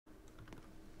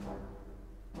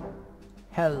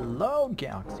Hello,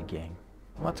 Galaxy Gang.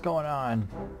 What's going on?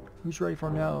 Who's ready for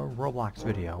another Roblox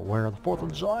video where the 4th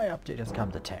of July update has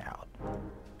come to town?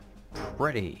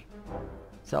 Pretty.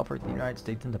 Celebrate the United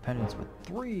States independence with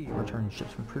 3 returning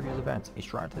ships from previous events. A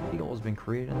shrine to the eagle has been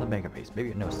created in the mega base. Maybe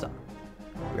it knows something.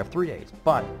 We have 3 days,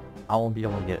 but I won't be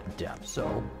able to get it in depth, so...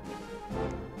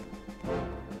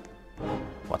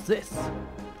 What's this?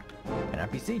 An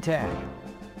NPC tag.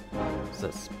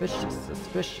 Suspicious,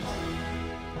 suspicious.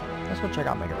 Let's go check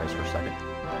out Mega Base for a second.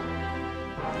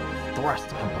 Thrust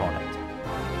component.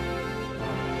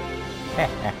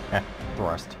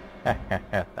 Thrust.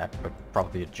 That would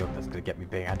probably be a joke that's gonna get me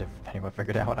banned if anyone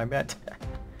figured out what I meant.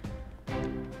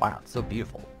 Wow, it's so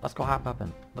beautiful. Let's go hop out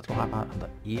on the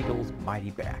eagle's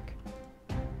mighty back.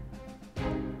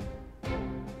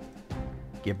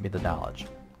 Give me the knowledge.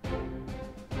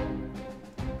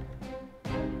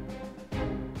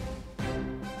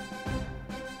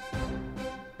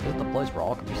 This is the place where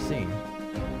all can be seen.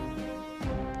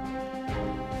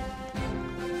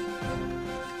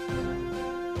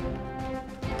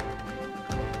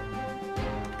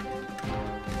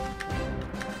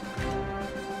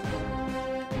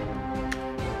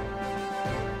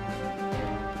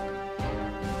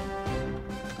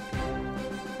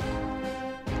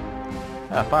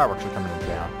 Fireworks are coming in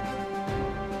town.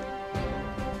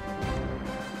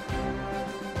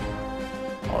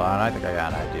 Hold on, I think I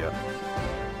got an idea.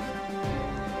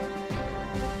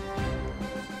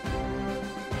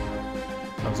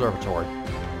 Observatory.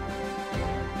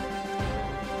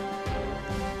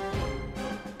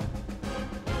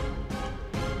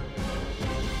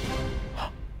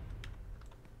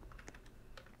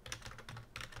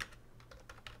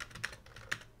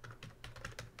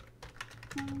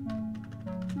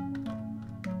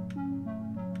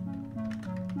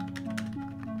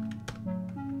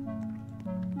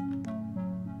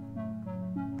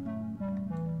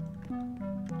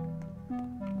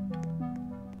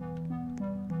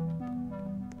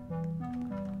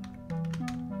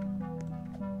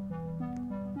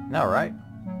 Alright.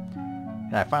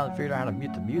 And I finally figured out how to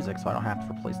mute the music so I don't have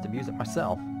to replace the music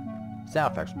myself.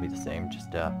 Sound effects will be the same, just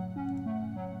let's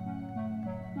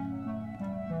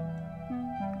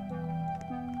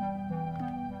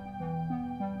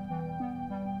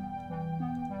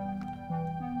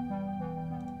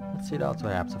see what else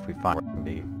happens if we find where it can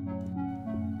be.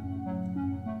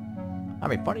 I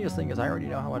mean, funniest thing is I already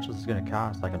know how much this is going to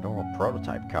cost, like a normal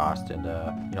prototype cost, and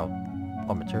you know,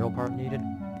 what material part needed.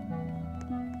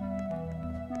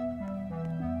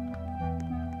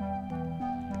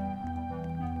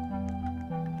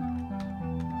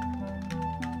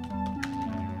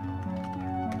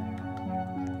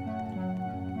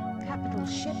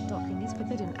 Ship docking is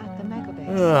forbidden at the mega base.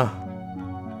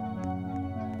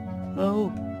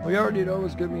 Well, we already know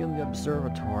it's gonna be in the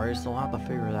observatory, so I'll have to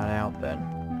figure that out then.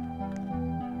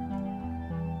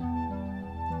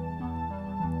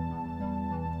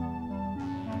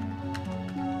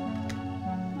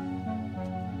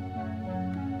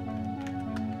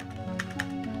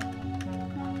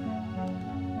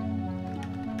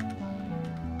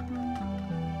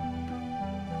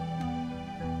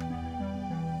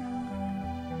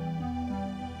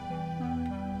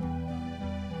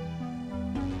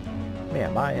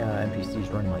 Man, my NPC's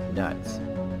running like nuts.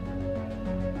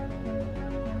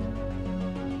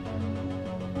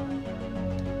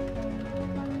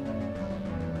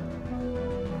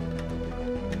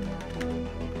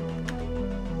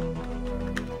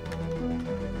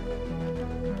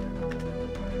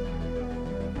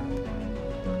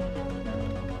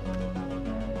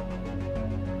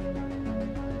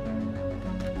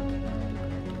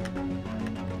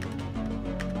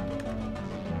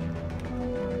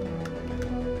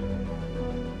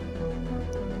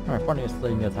 My funniest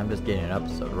thing is I'm just getting an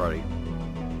episode ready.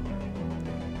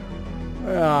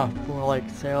 For like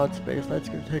salad space, that's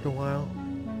gonna take a while.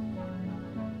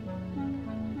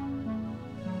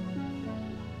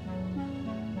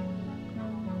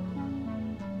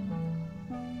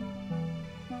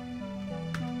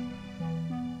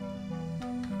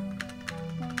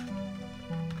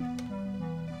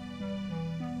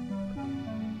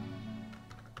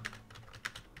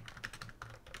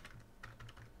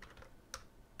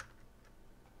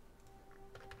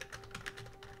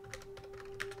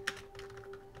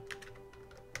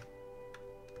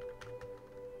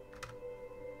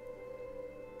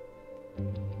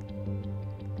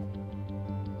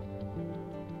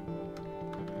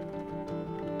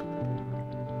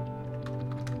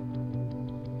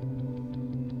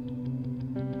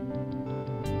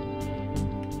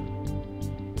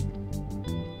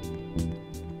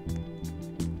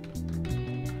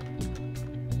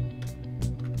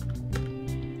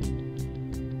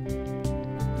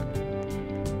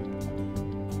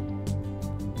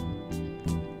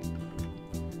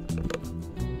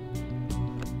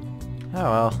 Oh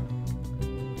well.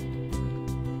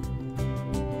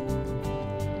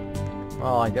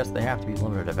 Well, I guess they have to be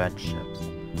limited event ships.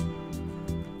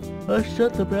 Let's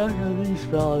check the back of these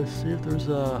fellas, see if there's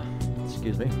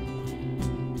excuse me,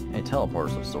 any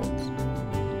teleporters of sorts.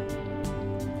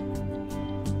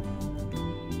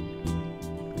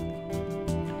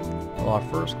 Well, our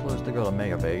first clue is to go to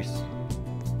Mega Base.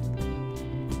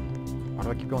 Why do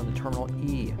I keep going to Terminal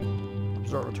E?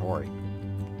 Observatory.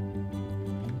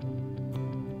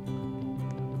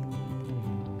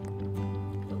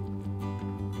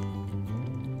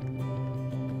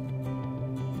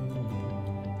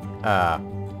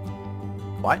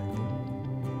 What?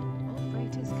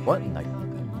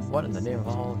 What in the name of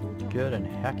all good and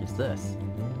heck is this?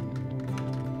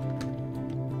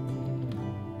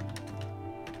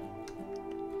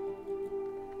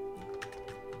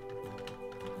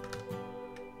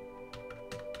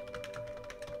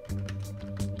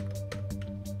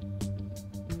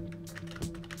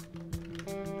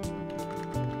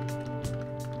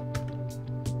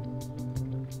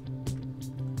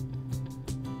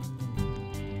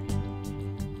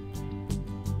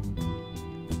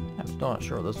 Still not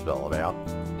sure what this is all about.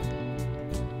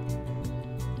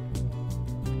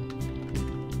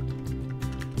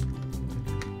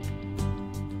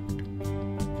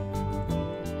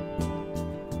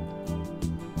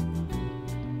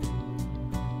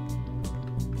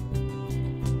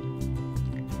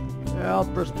 Yeah, I'll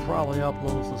just probably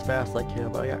upload this as fast as I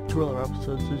can, but I got 2 other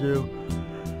episodes to do.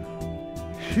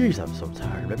 Jeez, I'm so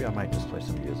tired. Maybe I might just play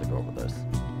some music over this.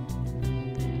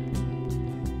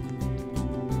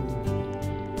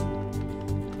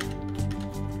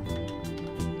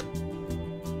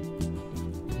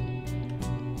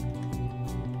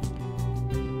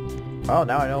 Oh,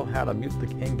 now I know how to mute the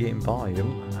in-game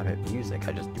volume. I have music,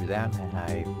 I just do that and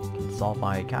I can solve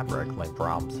my copyright claim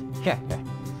problems.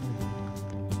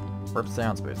 Rip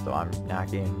sounds boost, though I'm not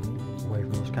getting away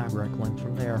from those copyright claims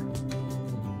from there.